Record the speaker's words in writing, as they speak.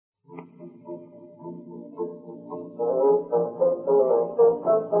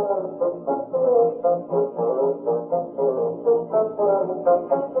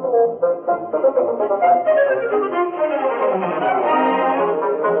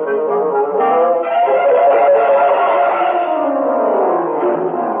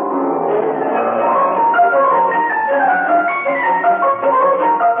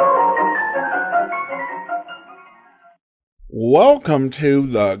Welcome to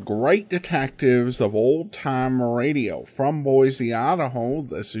the Great Detectives of Old Time Radio. From Boise, Idaho,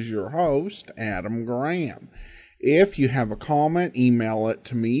 this is your host, Adam Graham. If you have a comment, email it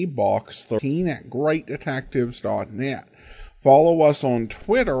to me, box13@greatdetectives.net. Follow us on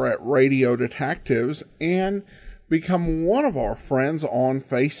Twitter at Radio Detectives and become one of our friends on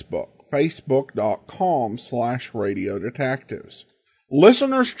Facebook, facebook.com/Radio Detectives.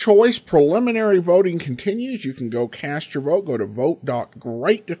 Listener's Choice preliminary voting continues. You can go cast your vote. Go to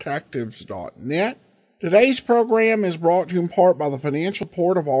vote.greatdetectives.net. Today's program is brought to you in part by the financial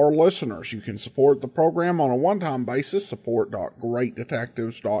support of our listeners. You can support the program on a one-time basis,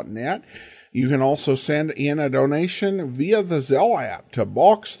 support.greatdetectives.net. You can also send in a donation via the Zelle app to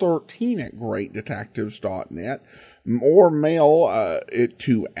box13@greatdetectives.net. Or mail it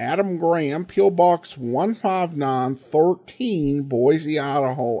to Adam Graham, P.O. Box 15913, Boise,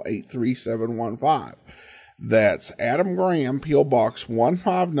 Idaho 83715. That's Adam Graham, P.O. Box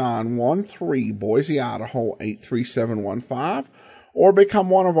 15913, Boise, Idaho 83715. Or become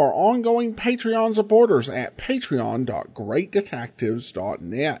one of our ongoing Patreon supporters at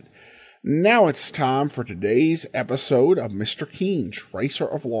patreon.greatdetectives.net. Now it's time for today's episode of Mr. Keen, Tracer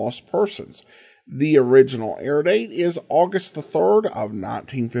of Lost Persons. The original air date is August the 3rd of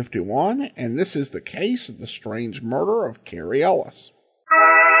 1951, and this is the case of the strange murder of Carrie Ellis.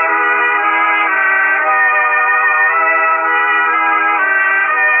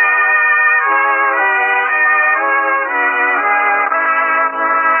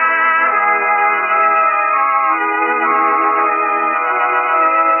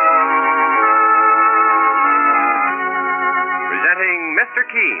 Mr.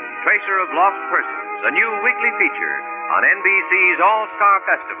 Keen, Tracer of Lost Persons, a new weekly feature on NBC's All-Star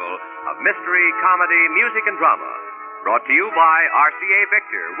Festival of Mystery, Comedy, Music, and Drama. Brought to you by RCA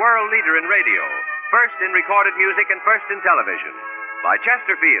Victor, world leader in radio, first in recorded music and first in television. By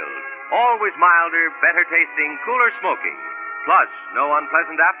Chesterfield, always milder, better tasting, cooler smoking, plus no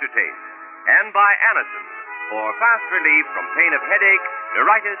unpleasant aftertaste. And by Anacin, for fast relief from pain of headache,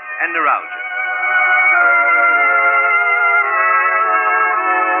 neuritis, and neuralgia.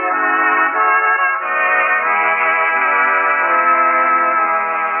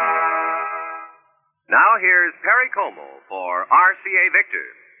 Now here's Perry Como for RCA Victor.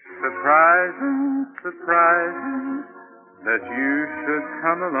 Surprising, surprising that you should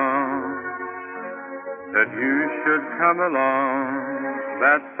come along, that you should come along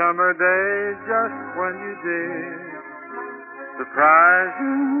that summer day just when you did.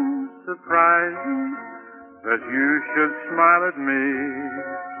 Surprising, surprising that you should smile at me,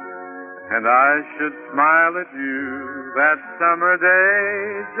 and I should smile at you that summer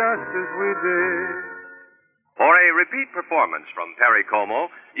day just as we did. For a repeat performance from Perry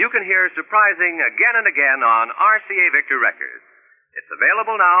Como, you can hear Surprising again and again on RCA Victor Records. It's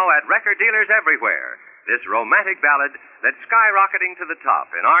available now at record dealers everywhere, this romantic ballad that's skyrocketing to the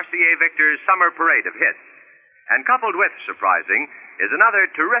top in RCA Victor's summer parade of hits. And coupled with Surprising is another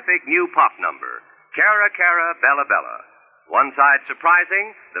terrific new pop number, Cara Cara Bella Bella. One side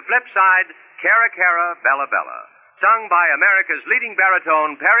surprising, the flip side, Cara Cara Bella Bella, sung by America's leading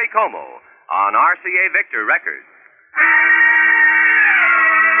baritone Perry Como, on RCA Victor Records.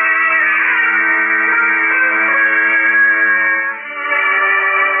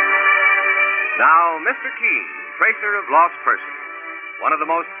 Now, Mr. Keen, Tracer of Lost Persons, one of the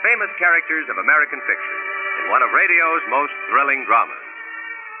most famous characters of American fiction in one of radio's most thrilling dramas.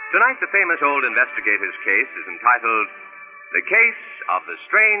 Tonight, the famous old investigator's case is entitled The Case of the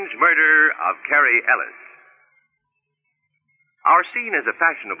Strange Murder of Carrie Ellis. Our scene is a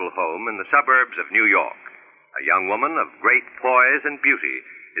fashionable home in the suburbs of New York. A young woman of great poise and beauty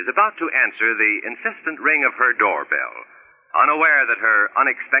is about to answer the insistent ring of her doorbell, unaware that her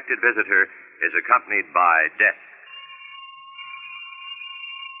unexpected visitor is accompanied by death.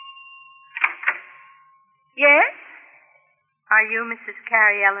 Yes? Are you Mrs.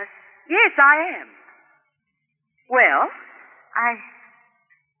 Carrie Ellis? Yes, I am. Well, I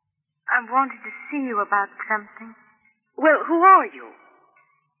wanted to see you about something. Well, who are you?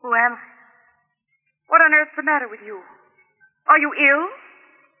 Who am I? What on earth's the matter with you? Are you ill?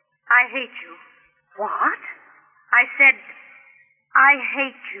 I hate you. What? I said, I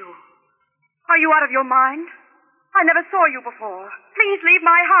hate you. Are you out of your mind? I never saw you before. Please leave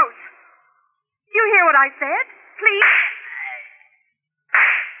my house. You hear what I said? Please.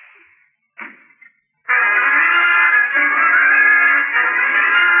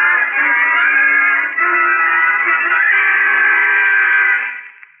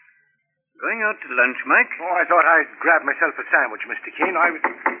 Going out to lunch, Mike? Oh, I thought I'd grab myself a sandwich, Mr. Keen.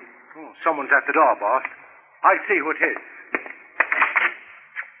 Oh, someone's at the door, boss. I'll see who it is.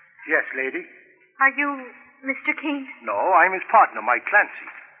 Yes, lady. Are you Mr. Keene? No, I'm his partner, Mike Clancy.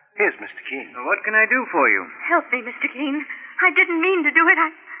 Here's Mr. Keene. What can I do for you? Help me, Mr. Keene. I didn't mean to do it.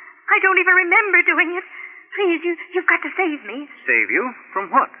 I don't even remember doing it. Please, you've got to save me. Save you? From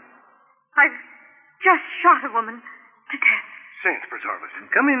what? I've just shot a woman to death. Saints preserve us.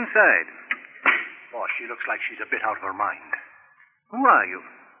 Come inside. Oh, she looks like she's a bit out of her mind. Who are you?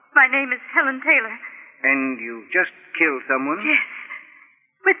 My name is Helen Taylor. And you just killed someone? Yes.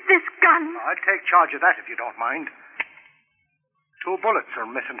 With this gun. I'll take charge of that if you don't mind. 2 bullets are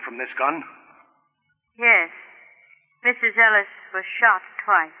missing from this gun. Yes. Mrs. Ellis was shot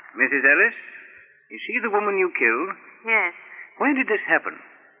twice. Mrs. Ellis? Is she the woman you killed? Yes. When did this happen?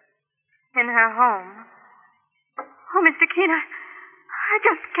 In her home. Oh, Mr. Keene, I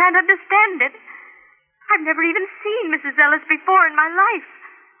just can't understand it. I've never even seen Mrs. Ellis before in my life.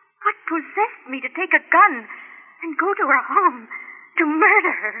 What possessed me to take a gun and go to her home to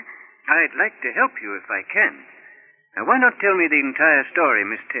murder her? I'd like to help you if I can. Now, why not tell me the entire story,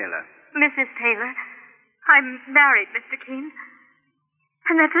 Miss Taylor? Mrs. Taylor, I'm married, Mr. Keene.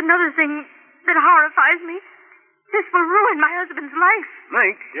 And that's another thing that horrifies me. This will ruin my husband's life.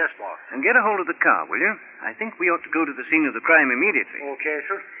 Mike? Yes, boss. And get a hold of the car, will you? I think we ought to go to the scene of the crime immediately. Okay,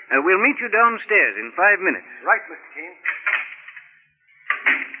 sir. We'll meet you downstairs in 5 minutes. Right, Mr. Keene.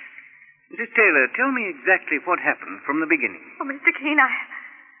 Mrs. Taylor, tell me exactly what happened from the beginning. Oh, Mr. Keene,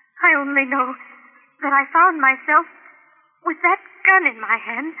 I only know that I found myself with that gun in my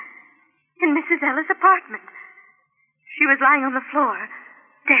hand in Mrs. Ellis' apartment. She was lying on the floor,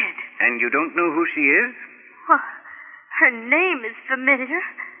 dead. And you don't know who she is? Well, her name is familiar,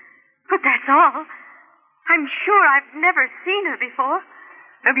 but that's all. I'm sure I've never seen her before.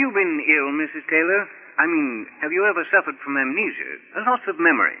 Have you been ill, Mrs. Taylor? I mean, have you ever suffered from amnesia, a loss of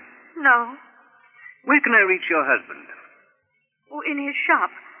memory? No. Where can I reach your husband? Oh, in his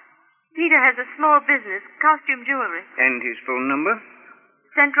shop. Peter has a small business, costume jewelry. And his phone number?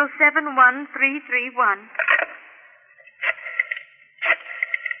 Central 71331.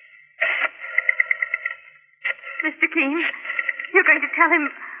 Mr. Keene, you're going to tell him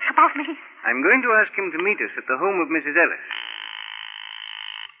about me? I'm going to ask him to meet us at the home of Mrs. Ellis.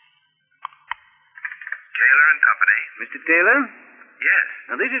 Taylor and Company. Mr. Taylor? Yes.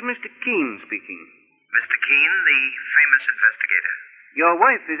 Now, this is Mr. Keene speaking. Mr. Keene, the famous investigator. Your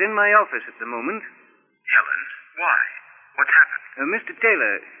wife is in my office at the moment. Helen, why? What's happened? Mr.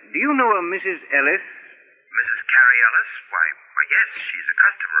 Taylor, do you know a Mrs. Ellis? Mrs. Carrie Ellis? Why, yes, she's a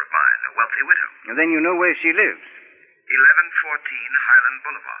customer of mine, a wealthy widow. And then you know where she lives. 1114 Highland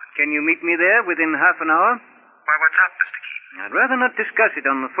Boulevard. Can you meet me there within half an hour? Why, what's up, Mr. Keene? I'd rather not discuss it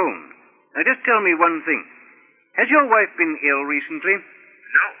on the phone. Now, just tell me one thing. Has your wife been ill recently?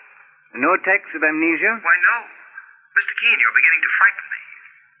 No. No attacks of amnesia? Why, no. Mr. Keene, you're beginning to frighten me.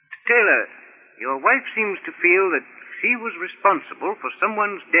 Taylor, your wife seems to feel that she was responsible for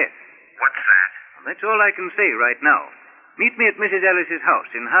someone's death. What's that? Well, that's all I can say right now. Meet me at Mrs. Ellis's house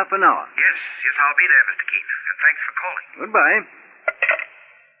in half an hour. Yes, I'll be there, Mr. Keene. And thanks for calling. Goodbye.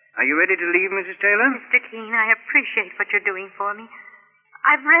 Are you ready to leave, Mrs. Taylor? Mr. Keene, I appreciate what you're doing for me.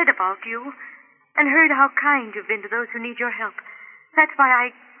 I've read about you and heard how kind you've been to those who need your help. That's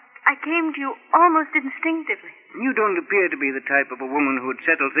why I came to you almost instinctively. You don't appear to be the type of a woman who'd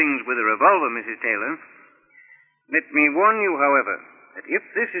settle things with a revolver, Mrs. Taylor. Let me warn you, however, that if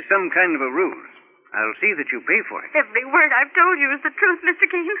this is some kind of a ruse, I'll see that you pay for it. Every word I've told you is the truth, Mr.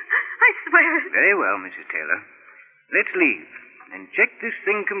 Keene. I swear it. Very well, Mrs. Taylor. Let's leave and check this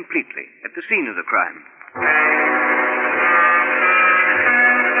thing completely at the scene of the crime.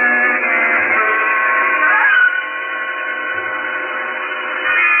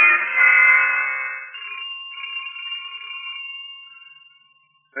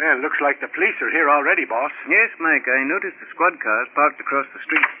 Well, looks like the police are here already, boss. Yes, Mike, I noticed the squad cars parked across the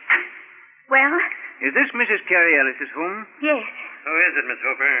street. Well? Is this Mrs. Carrie Ellis's home? Yes. Who is it, Miss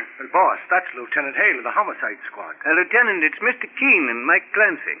Hooper? Well, boss, that's Lieutenant Hale of the homicide squad. Lieutenant, it's Mr. Keene and Mike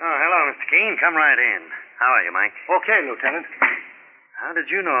Clancy. Oh, hello, Mr. Keene. Come right in. How are you, Mike? Okay, Lieutenant. How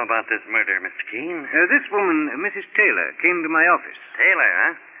did you know about this murder, Mr. Keene? This woman, Mrs. Taylor, came to my office. Taylor,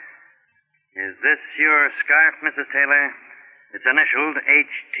 huh? Is this your scarf, Mrs. Taylor? It's initialed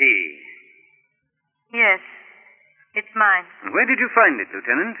H.T. Yes. It's mine. Where did you find it,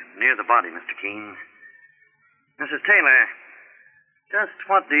 Lieutenant? Near the body, Mr. Keene. Mrs. Taylor, just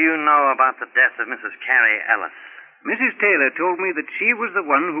what do you know about the death of Mrs. Carrie Ellis? Mrs. Taylor told me that she was the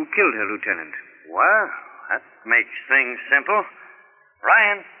one who killed her, Lieutenant. Well, that makes things simple.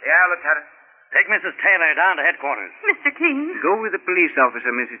 Ryan. Yeah, Lieutenant. Take Mrs. Taylor down to headquarters. Mr. Keene. Go with the police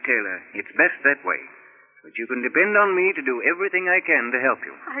officer, Mrs. Taylor. It's best that way. But you can depend on me to do everything I can to help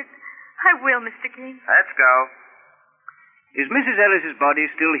you. I will, Mr. Keene. Let's go. Is Mrs. Ellis's body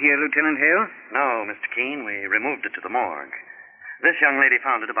still here, Lieutenant Hale? No, Mr. Keene. We removed it to the morgue. This young lady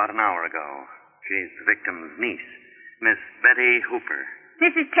found it about an hour ago. She's the victim's niece, Miss Betty Hooper.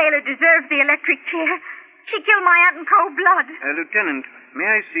 Mrs. Taylor deserves the electric chair. She killed my aunt in cold blood. Lieutenant, may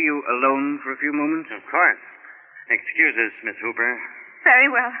I see you alone for a few moments? Of course. Excuse us, Miss Hooper. Very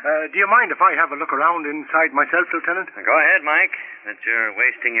well. Do you mind if I have a look around inside myself, Lieutenant? Go ahead, Mike. That you're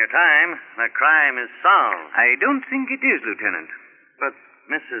wasting your time. The crime is solved. I don't think it is, Lieutenant. But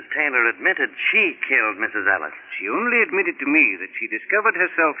Mrs. Taylor admitted she killed Mrs. Ellis. She only admitted to me that she discovered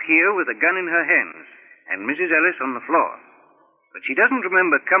herself here with a gun in her hands and Mrs. Ellis on the floor. But she doesn't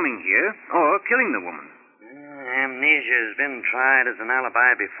remember coming here or killing the woman. Amnesia has been tried as an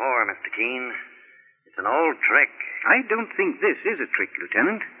alibi before, Mr. Keene. It's an old trick. I don't think this is a trick,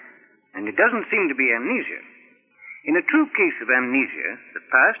 Lieutenant. And it doesn't seem to be amnesia. In a true case of amnesia, the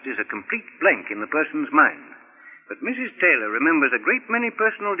past is a complete blank in the person's mind. But Mrs. Taylor remembers a great many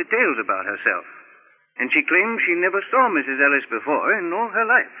personal details about herself. And she claims she never saw Mrs. Ellis before in all her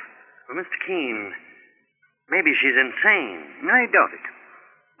life. Well, Mr. Keene, maybe she's insane. I doubt it.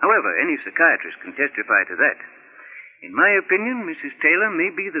 However, any psychiatrist can testify to that. In my opinion, Mrs. Taylor may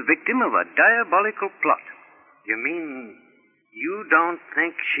be the victim of a diabolical plot. You mean you don't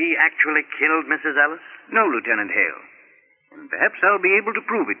think she actually killed Mrs. Ellis? No, Lieutenant Hale. And perhaps I'll be able to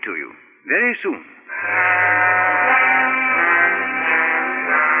prove it to you very soon.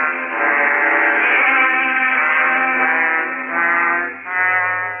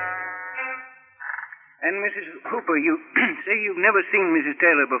 And Mrs. Hooper, you say you've never seen Mrs.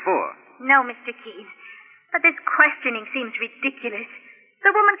 Taylor before? No, Mr. Keene. But this questioning seems ridiculous.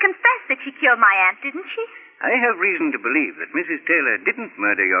 The woman confessed that she killed my aunt, didn't she? I have reason to believe that Mrs. Taylor didn't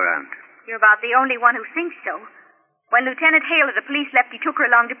murder your aunt. You're about the only one who thinks so. When Lieutenant Hale of the police left, he took her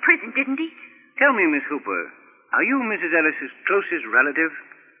along to prison, didn't he? Tell me, Miss Hooper, are you Mrs. Ellis's closest relative?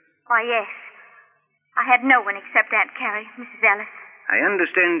 Why, yes. I had no one except Aunt Carrie, Mrs. Ellis. I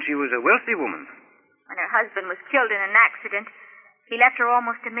understand she was a wealthy woman. When her husband was killed in an accident, he left her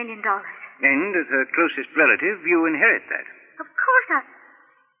almost $1 million. And as her closest relative, you inherit that. Of course I...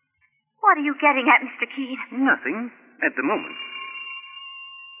 What are you getting at, Mr. Keene? Nothing, at the moment.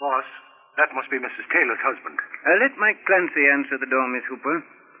 Boss, that must be Mrs. Taylor's husband. Let Mike Clancy answer the door, Miss Hooper.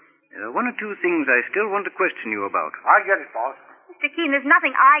 There are one or two things I still want to question you about. I get it, boss. Mr. Keene, there's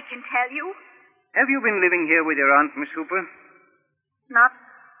nothing I can tell you. Have you been living here with your aunt, Miss Hooper? Not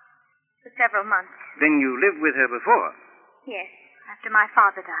for several months. Then you lived with her before? Yes, after my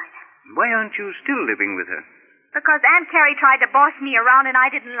father died. Why aren't you still living with her? Because Aunt Carrie tried to boss me around and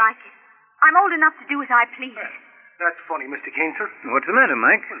I didn't like it. I'm old enough to do as I please. That's funny, Mr. Keene, sir. What's the matter,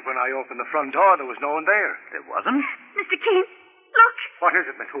 Mike? When I opened the front door, there was no one there. There wasn't? Mr. Keene, look. What is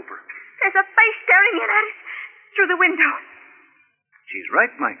it, Miss Hooper? There's a face staring in at us through the window. She's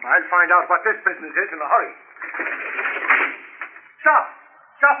right, Mike. I'll find out what this business is in a hurry. Stop!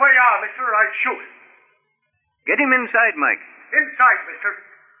 Stop where you are, mister, or I'll shoot. Get him inside, Mike. Inside, mister.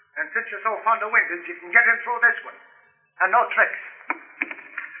 And since you're so fond of windows, you can get in through this one. And no tricks.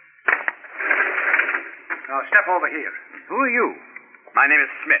 Now, step over here. Who are you? My name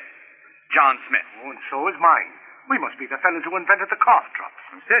is Smith. John Smith. Oh, and so is mine. We must be the fellows who invented the cough drops.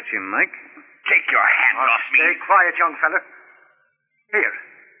 Search him, Mike. Take your hands off me. Stay quiet, young fella. Here.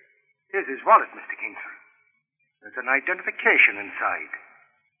 Here's his wallet, Mr. Keene, sir. There's an identification inside.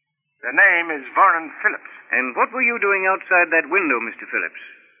 The name is Vernon Phillips. And what were you doing outside that window, Mr. Phillips?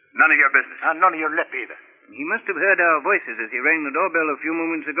 None of your business. And none of your lip, either. He must have heard our voices as he rang the doorbell a few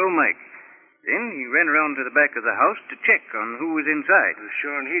moments ago, Mike. Then he ran around to the back of the house to check on who was inside.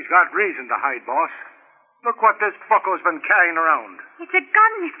 Sure, and he's got reason to hide, boss. Look what this bucko's been carrying around. It's a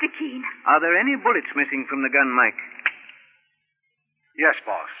gun, Mr. Keene. Are there any bullets missing from the gun, Mike? Yes,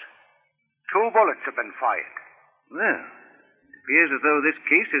 boss. 2 bullets have been fired. Well, it appears as though this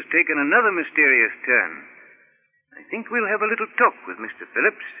case has taken another mysterious turn. I think we'll have a little talk with Mr.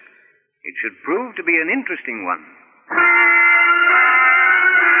 Phillips. It should prove to be an interesting one.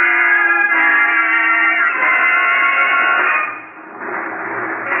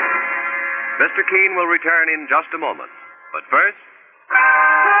 Mr. Keene will return in just a moment. But first...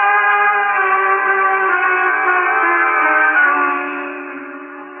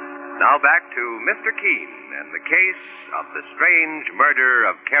 Now back to Mr. Keene and the case of the strange murder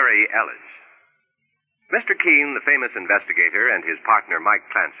of Carrie Ellis. Mr. Keene, the famous investigator, and his partner Mike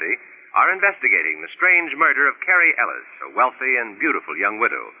Clancy are investigating the strange murder of Carrie Ellis, a wealthy and beautiful young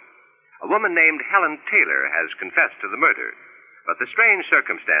widow. A woman named Helen Taylor has confessed to the murder. But the strange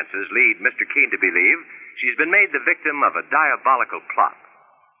circumstances lead Mr. Keene to believe she's been made the victim of a diabolical plot.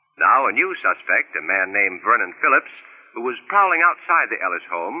 Now, a new suspect, a man named Vernon Phillips, who was prowling outside the Ellis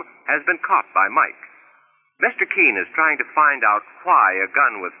home, has been caught by Mike. Mr. Keene is trying to find out why a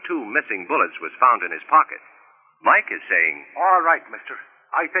gun with 2 missing bullets was found in his pocket. Mike is saying, All right, mister.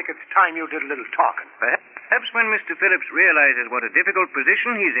 I think it's time you did a little talking. Perhaps when Mr. Phillips realizes what a difficult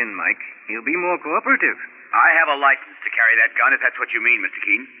position he's in, Mike, he'll be more cooperative. I have a license to carry that gun, if that's what you mean, Mr.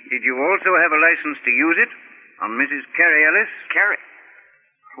 Keene. Did you also have a license to use it on Mrs. Carrie Ellis? Carrie?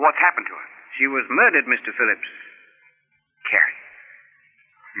 What's happened to her? She was murdered, Mr. Phillips. Carrie?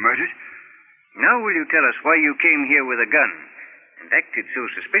 Murdered? Now will you tell us why you came here with a gun and acted so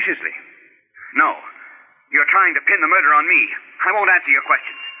suspiciously? No. You're trying to pin the murder on me. I won't answer your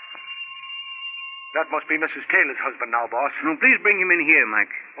questions. That must be Mrs. Taylor's husband now, boss. No, please bring him in here,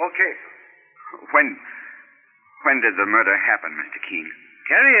 Mike. Okay. When did the murder happen, Mr. Keene?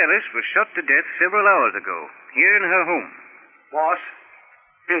 Carrie Ellis was shot to death several hours ago, here in her home. Boss,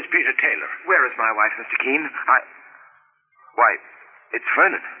 here's Peter Taylor. Where is my wife, Mr. Keene? Why, it's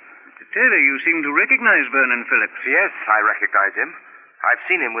Vernon. Mr. Taylor, you seem to recognize Vernon Phillips. Yes, I recognize him. I've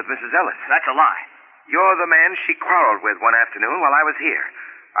seen him with Mrs. Ellis. That's a lie. You're the man she quarreled with one afternoon while I was here.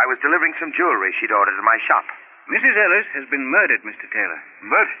 I was delivering some jewelry she'd ordered in my shop. Mrs. Ellis has been murdered, Mr. Taylor.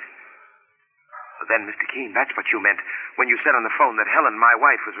 Murdered? Then, Mr. Keene, that's what you meant when you said on the phone that Helen, my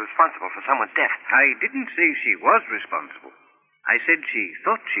wife, was responsible for someone's death. I didn't say she was responsible. I said she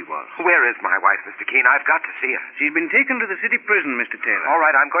thought she was. Where is my wife, Mr. Keene? I've got to see her. She's been taken to the city prison, Mr. Taylor. All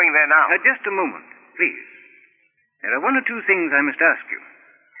right, I'm going there now. Just a moment, please. There are 1 or 2 things I must ask you.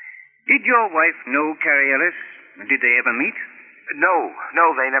 Did your wife know Carrie Ellis? Did they ever meet? No,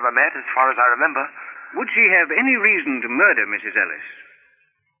 they never met, as far as I remember. Would she have any reason to murder Mrs. Ellis?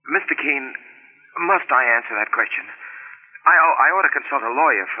 Mr. Keene, must I answer that question? I ought to consult a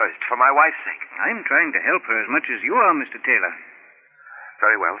lawyer first, for my wife's sake. I'm trying to help her as much as you are, Mr. Taylor.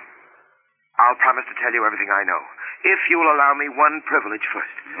 Very well. I'll promise to tell you everything I know, if you'll allow me one privilege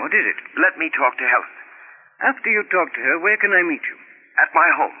first. What is it? Let me talk to Helen. After you talk to her, where can I meet you? At my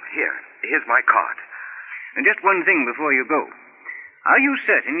home. Here's my card. And just one thing before you go. Are you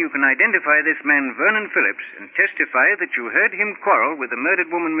certain you can identify this man, Vernon Phillips, and testify that you heard him quarrel with the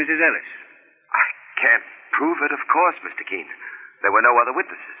murdered woman, Mrs. Ellis? I can't prove it, of course, Mr. Keene. There were no other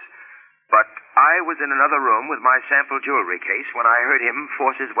witnesses. But I was in another room with my sample jewelry case when I heard him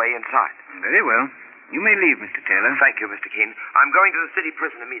force his way inside. Very well. You may leave, Mr. Taylor. Thank you, Mr. Keene. I'm going to the city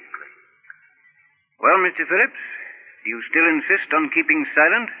prison immediately. Well, Mr. Phillips, do you still insist on keeping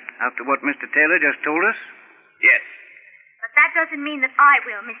silent after what Mr. Taylor just told us? Yes. But that doesn't mean that I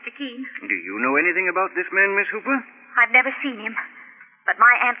will, Mr. Keene. Do you know anything about this man, Miss Hooper? I've never seen him. But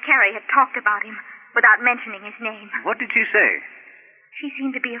my Aunt Carrie had talked about him without mentioning his name. What did she say? She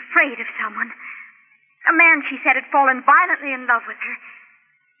seemed to be afraid of someone. A man, she said, had fallen violently in love with her.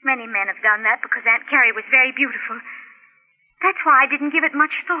 Many men have done that because Aunt Carrie was very beautiful. That's why I didn't give it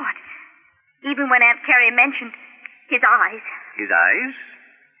much thought. Even when Aunt Carrie mentioned his eyes. His eyes?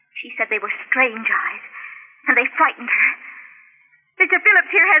 She said they were strange eyes, and they frightened her. Mr.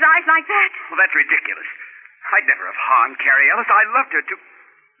 Phillips here has eyes like that. Well, that's ridiculous. I'd never have harmed Carrie Ellis. I loved her to...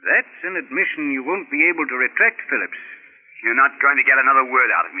 That's an admission you won't be able to retract, Phillips. You're not going to get another word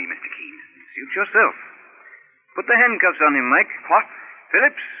out of me, Mr. Keene. Suit yourself. Put the handcuffs on him, Mike. What?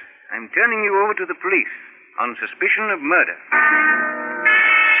 Phillips, I'm turning you over to the police on suspicion of murder.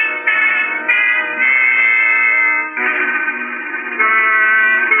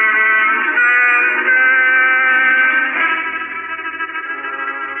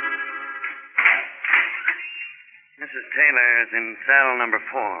 Mrs. Taylor is in cell number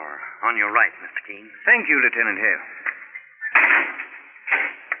 4. On your right, Mr. Keene. Thank you, Lieutenant Hale.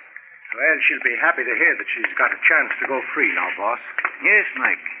 Well, she'll be happy to hear that she's got a chance to go free now, boss. Yes,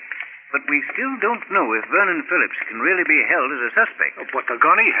 Mike. But we still don't know if Vernon Phillips can really be held as a suspect. Oh, but the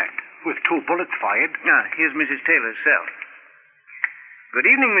gun he had, with 2 bullets fired. Here's Mrs. Taylor's cell. Good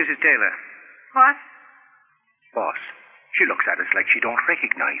evening, Mrs. Taylor. What? Boss, she looks at us like she don't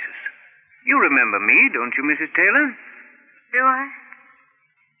recognize us. You remember me, don't you, Mrs. Taylor? Do I?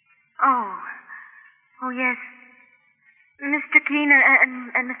 Oh, yes. Mr. Keene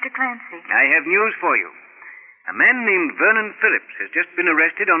and Mr. Clancy. I have news for you. A man named Vernon Phillips has just been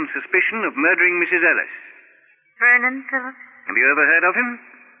arrested on suspicion of murdering Mrs. Ellis. Vernon Phillips? Have you ever heard of him?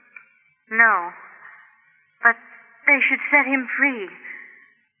 No. But they should set him free.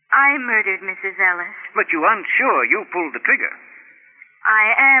 I murdered Mrs. Ellis. But you aren't sure you pulled the trigger.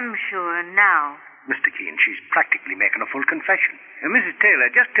 I am sure now. Mr. Keene, she's practically making a full confession. Mrs. Taylor,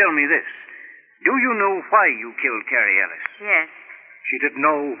 just tell me this. Do you know why you killed Carrie Ellis? Yes. She didn't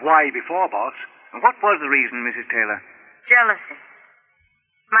know why before, boss. What was the reason, Mrs. Taylor? Jealousy.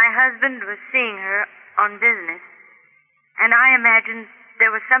 My husband was seeing her on business, and I imagined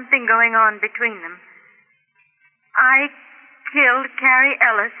there was something going on between them. I killed Carrie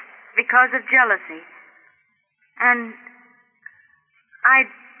Ellis because of jealousy, and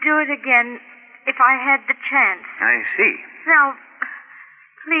I'd do it again if I had the chance. I see. Now,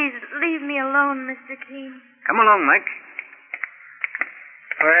 please leave me alone, Mr. Keene. Come along, Mike.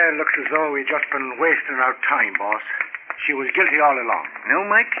 Well, looks as though we've just been wasting our time, boss. She was guilty all along. No,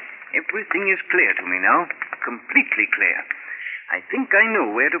 Mike. Everything is clear to me now. Completely clear. I think I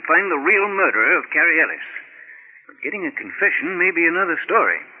know where to find the real murderer of Carrie Ellis. But getting a confession may be another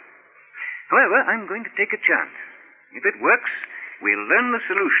story. However, I'm going to take a chance. If it works, we'll learn the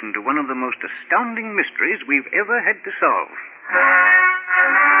solution to one of the most astounding mysteries we've ever had to solve.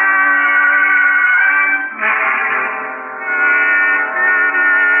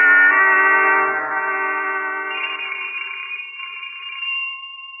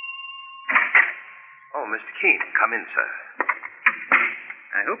 Oh, Mr. Keene, come in, sir.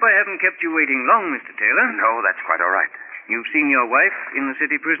 I hope I haven't kept you waiting long, Mr. Taylor. No, that's quite all right. You've seen your wife in the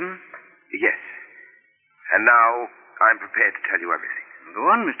city prison? Yes. And now I'm prepared to tell you everything. Go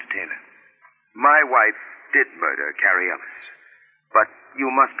on, Mr. Taylor. My wife did murder Carrie Ellis. But you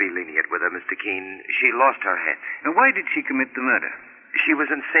must be lenient with her, Mr. Keene. She lost her head. Now, why did she commit the murder? She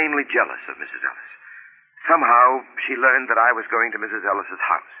was insanely jealous of Mrs. Ellis. Somehow, she learned that I was going to Mrs. Ellis's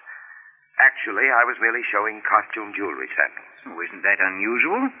house. Actually, I was merely showing costume jewelry samples. Oh, isn't that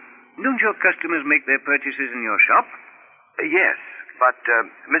unusual? Don't your customers make their purchases in your shop? Yes, but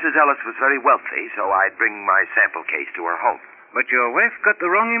Mrs. Ellis was very wealthy, so I'd bring my sample case to her home. But your wife got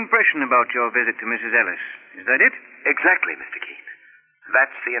the wrong impression about your visit to Mrs. Ellis. Is that it? Exactly, Mr. Keene.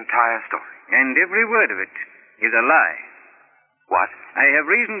 That's the entire story. And every word of it is a lie. What? I have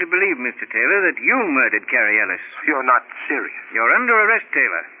reason to believe, Mr. Taylor, that you murdered Carrie Ellis. You're not serious. You're under arrest,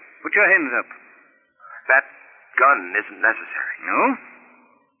 Taylor. Put your hands up. That gun isn't necessary. No?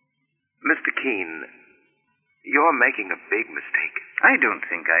 Mr. Keene, you're making a big mistake. I don't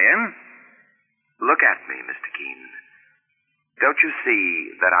think I am. Look at me, Mr. Keene. Don't you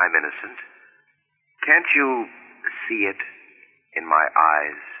see that I'm innocent? Can't you see it in my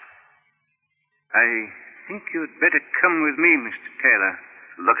eyes? I think you'd better come with me, Mr. Taylor.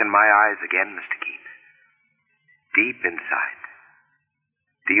 Look in my eyes again, Mr. Keene. Deep inside.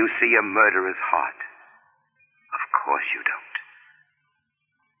 Do you see a murderer's heart? Of course you don't.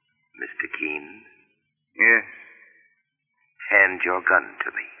 Mr. Keene? Yes. Hand your gun to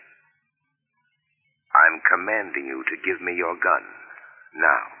me. I'm commanding you to give me your gun.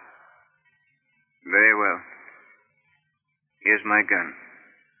 Now. Very well. Here's my gun.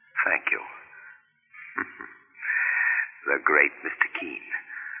 Thank you. The great Mr. Keene.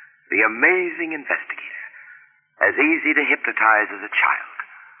 The amazing investigator. As easy to hypnotize as a child.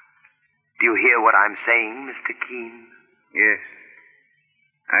 Do you hear what I'm saying, Mr. Keene? Yes.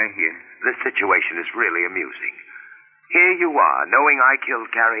 I hear. This situation is really amusing. Here you are, knowing I killed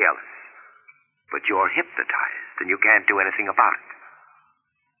Carrie Ellis. But you're hypnotized, and you can't do anything about it.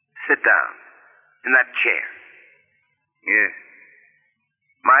 Sit down. In that chair. Yes.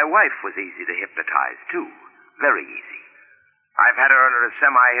 My wife was easy to hypnotize, too. Very easy. I've had her under a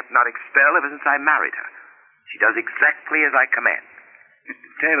semi-hypnotic spell ever since I married her. She does exactly as I command. Mr.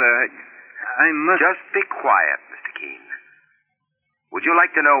 Taylor, I must... Just be quiet, Mr. Keene. Would you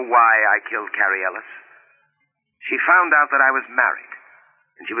like to know why I killed Carrie Ellis? She found out that I was married,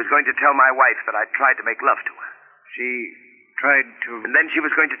 and she was going to tell my wife that I'd tried to make love to her. She tried to... And then she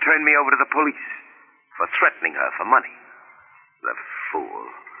was going to turn me over to the police for threatening her for money. The fool.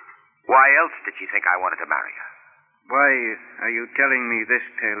 Why else did she think I wanted to marry her? Why are you telling me this,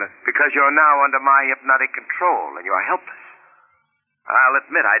 Taylor? Because you're now under my hypnotic control, and you're helpless. I'll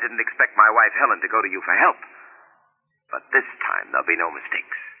admit I didn't expect my wife Helen to go to you for help. But this time there'll be no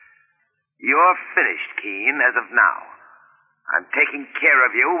mistakes. You're finished, Keene, as of now. I'm taking care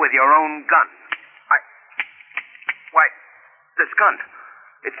of you with your own gun. Why, this gun,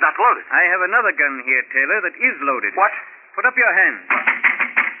 it's not loaded. I have another gun here, Taylor, that is loaded. What? Put up your hand.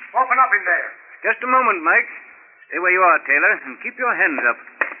 Open up in there. Just a moment, Mike. Stay where you are, Taylor, and keep your hands up.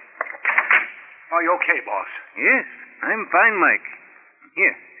 Are you okay, boss? Yes, I'm fine, Mike.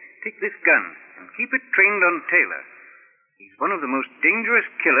 Here, take this gun and keep it trained on Taylor. He's one of the most dangerous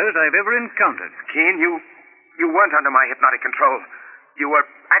killers I've ever encountered. Keene, you weren't under my hypnotic control. You were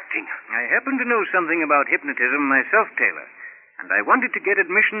acting. I happen to know something about hypnotism myself, Taylor, and I wanted to get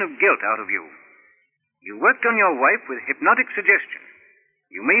admission of guilt out of you. You worked on your wife with hypnotic suggestion.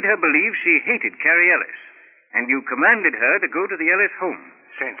 You made her believe she hated Carrie Ellis, and you commanded her to go to the Ellis home.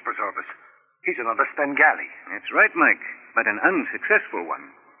 Saints preserve us. He's another Spengali. That's right, Mike, but an unsuccessful one.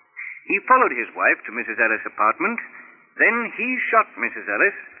 He followed his wife to Mrs. Ellis' apartment. Then he shot Mrs.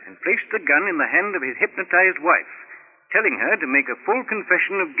 Ellis and placed the gun in the hand of his hypnotized wife, telling her to make a full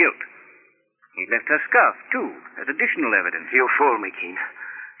confession of guilt. He left her scarf, too, as additional evidence. You fooled me, Keene.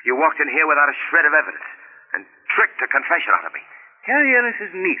 You walked in here without a shred of evidence and tricked a confession out of me. Carrie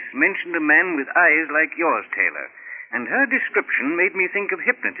Ellis' niece mentioned a man with eyes like yours, Taylor, and her description made me think of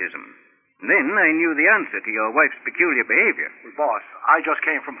hypnotism. Then I knew the answer to your wife's peculiar behavior. Well, boss, I just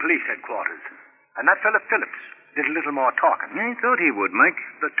came from police headquarters, and that fella Phillips did a little more talking. I thought he would, Mike.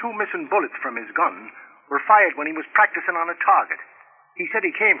 The 2 missing bullets from his gun were fired when he was practicing on a target. He said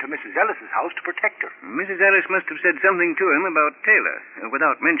he came to Mrs. Ellis's house to protect her. Mrs. Ellis must have said something to him about Taylor,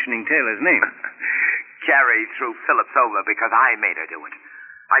 without mentioning Taylor's name. Carrie threw Phillips over because I made her do it.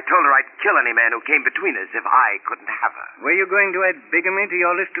 I told her I'd kill any man who came between us if I couldn't have her. Were you going to add bigamy to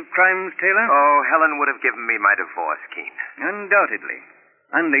your list of crimes, Taylor? Oh, Helen would have given me my divorce, Keene. Undoubtedly.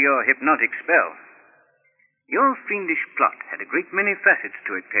 Under your hypnotic spell. Your fiendish plot had a great many facets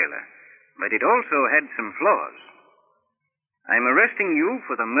to it, Taylor, but it also had some flaws. I'm arresting you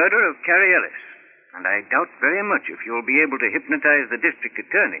for the murder of Carrie Ellis, and I doubt very much if you'll be able to hypnotize the district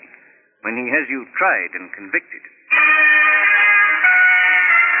attorney when he has you tried and convicted.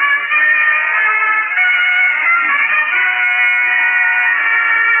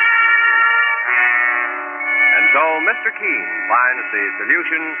 And so Mr. Keene finds the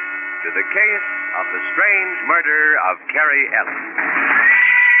solution to the case of the strange murder of Carrie Ellis.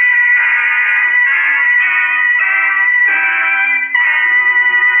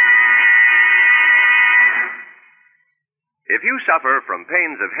 If you suffer from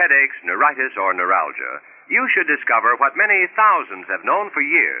pains of headaches, neuritis, or neuralgia, you should discover what many thousands have known for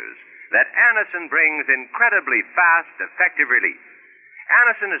years, that Anacin brings incredibly fast, effective relief.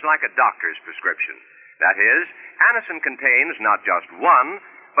 Anacin is like a doctor's prescription. That is, Anacin contains not just one,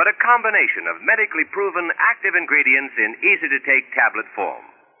 but a combination of medically proven active ingredients in easy-to-take tablet form.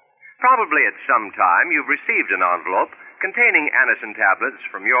 Probably at some time you've received an envelope containing Anacin tablets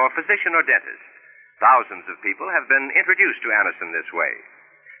from your physician or dentist. Thousands of people have been introduced to Anacin this way.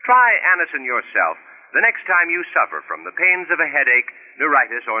 Try Anacin yourself the next time you suffer from the pains of a headache,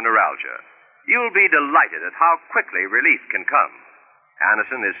 neuritis, or neuralgia. You'll be delighted at how quickly relief can come.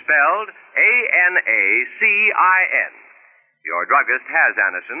 Anacin is spelled A-N-A-C-I-N. Your druggist has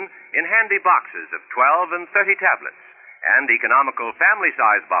Anacin in handy boxes of 12 and 30 tablets and economical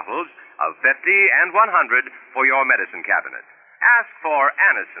family-size bottles of 50 and 100 for your medicine cabinet. Ask for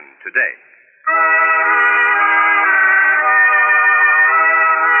Anacin today.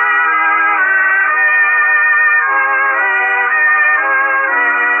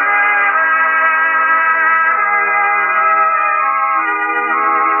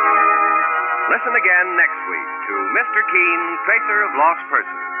 Listen again next week to Mr. Keene, Tracer of Lost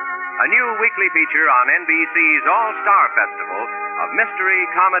Persons, a new weekly feature on NBC's All-Star Festival of mystery,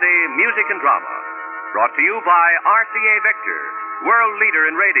 comedy, music, and drama. Brought to you by RCA Victor, world leader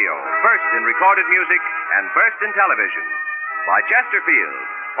in radio, first in recorded music, and first in television. By Chesterfield,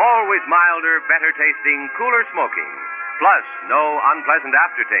 always milder, better tasting, cooler smoking, plus no unpleasant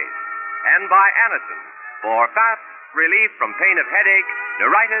aftertaste. And by Anacin, for fast relief from pain of headache,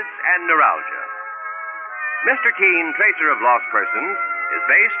 neuritis, and neuralgia. Mr. Keene, Tracer of Lost Persons, is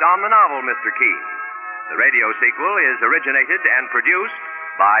based on the novel Mr. Keene. The radio sequel is originated and produced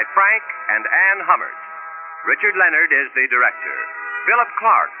by Frank and Ann Hummert. Richard Leonard is the director. Philip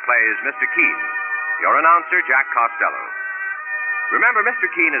Clark plays Mr. Keene. Your announcer, Jack Costello. Remember, Mr.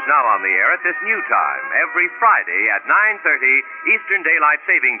 Keene is now on the air at this new time, every Friday at 9:30 Eastern Daylight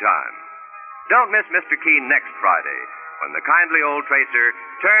Saving Time. Don't miss Mr. Keene next Friday, when the kindly old tracer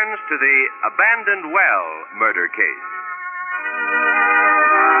turns to the abandoned well murder case.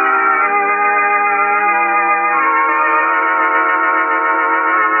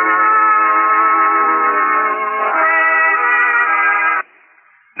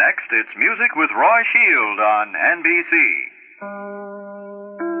 Next, it's music with Roy Shield on NBC.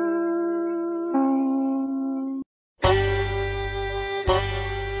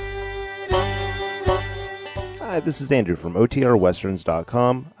 Hi, this is Andrew from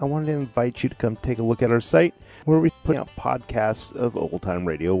OTRWesterns.com. I wanted to invite you to come take a look at our site where we put out podcasts of old-time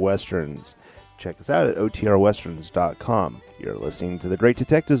radio westerns. Check us out at OTRWesterns.com. You're listening to The Great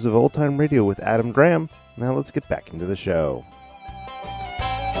Detectives of Old-Time Radio with Adam Graham. Now let's get back into the show.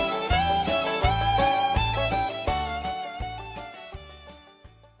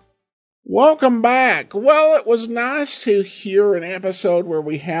 Welcome back. Well, it was nice to hear an episode where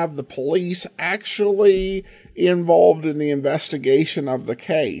we have the police actually involved in the investigation of the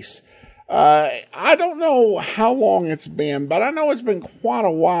case. I don't know how long it's been, but I know it's been quite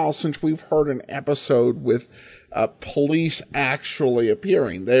a while since we've heard an episode with police actually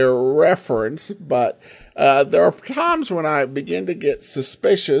appearing. They're referenced, but there are times when I begin to get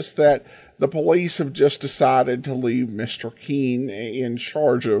suspicious that the police have just decided to leave Mr. Keene in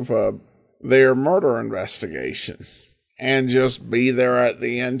charge of their murder investigations and just be there at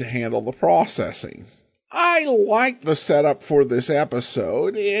the end to handle the processing. I liked the setup for this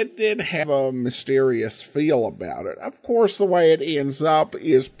episode. It did have a mysterious feel about it. Of course, the way it ends up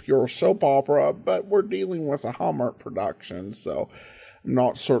is pure soap opera, but we're dealing with a Hallmark production, so I'm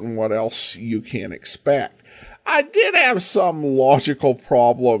not certain what else you can expect. I did have some logical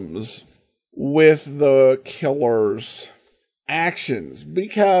problems with the killer's actions,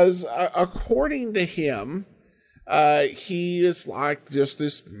 because according to him, he is like just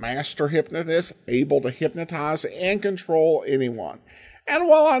this master hypnotist, able to hypnotize and control anyone. And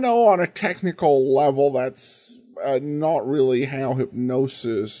while I know on a technical level that's not really how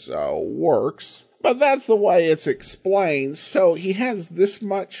hypnosis works, but that's the way it's explained. So he has this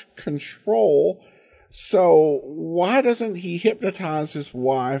much control. So why doesn't he hypnotize his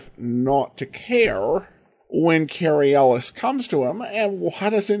wife not to care when Carrie Ellis comes to him? And why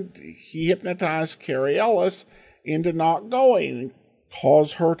doesn't he hypnotize Carrie Ellis into not going and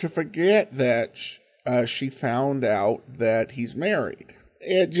cause her to forget that she found out that he's married?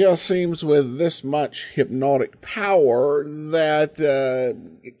 It just seems with this much hypnotic power that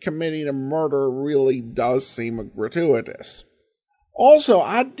committing a murder really does seem gratuitous. Also,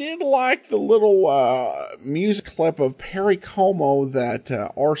 I did like the little music clip of Perry Como that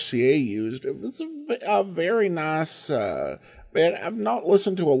RCA used. It was a very nice bit. I've not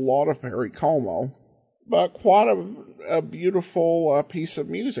listened to a lot of Perry Como, but quite a beautiful piece of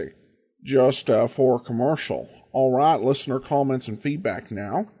music just for a commercial. All right, listener comments and feedback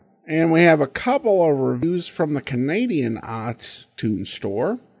now. And we have a couple of reviews from the Canadian iTunes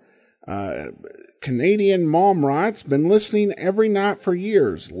store. Canadian Mom writes, been listening every night for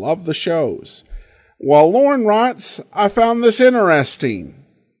years. Love the shows. While Lauren writes, I found this interesting,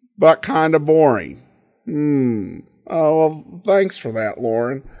 but kind of boring. Oh, well, thanks for that,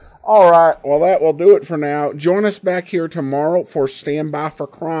 Lauren. All right, well, that will do it for now. Join us back here tomorrow for Stand By for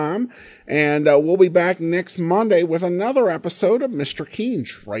Crime, and we'll be back next Monday with another episode of Mr. Keene,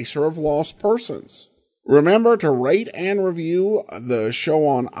 Tracer of Lost Persons. Remember to rate and review the show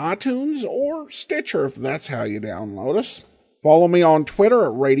on iTunes or Stitcher if that's how you download us. Follow me on Twitter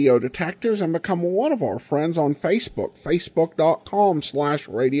at Radio Detectives and become one of our friends on Facebook,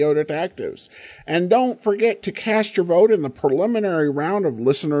 facebook.com/Radio Detectives. And don't forget to cast your vote in the preliminary round of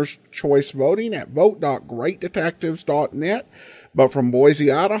Listener's Choice Voting at vote.greatdetectives.net. But from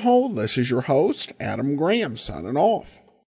Boise, Idaho, this is your host, Adam Graham, signing off.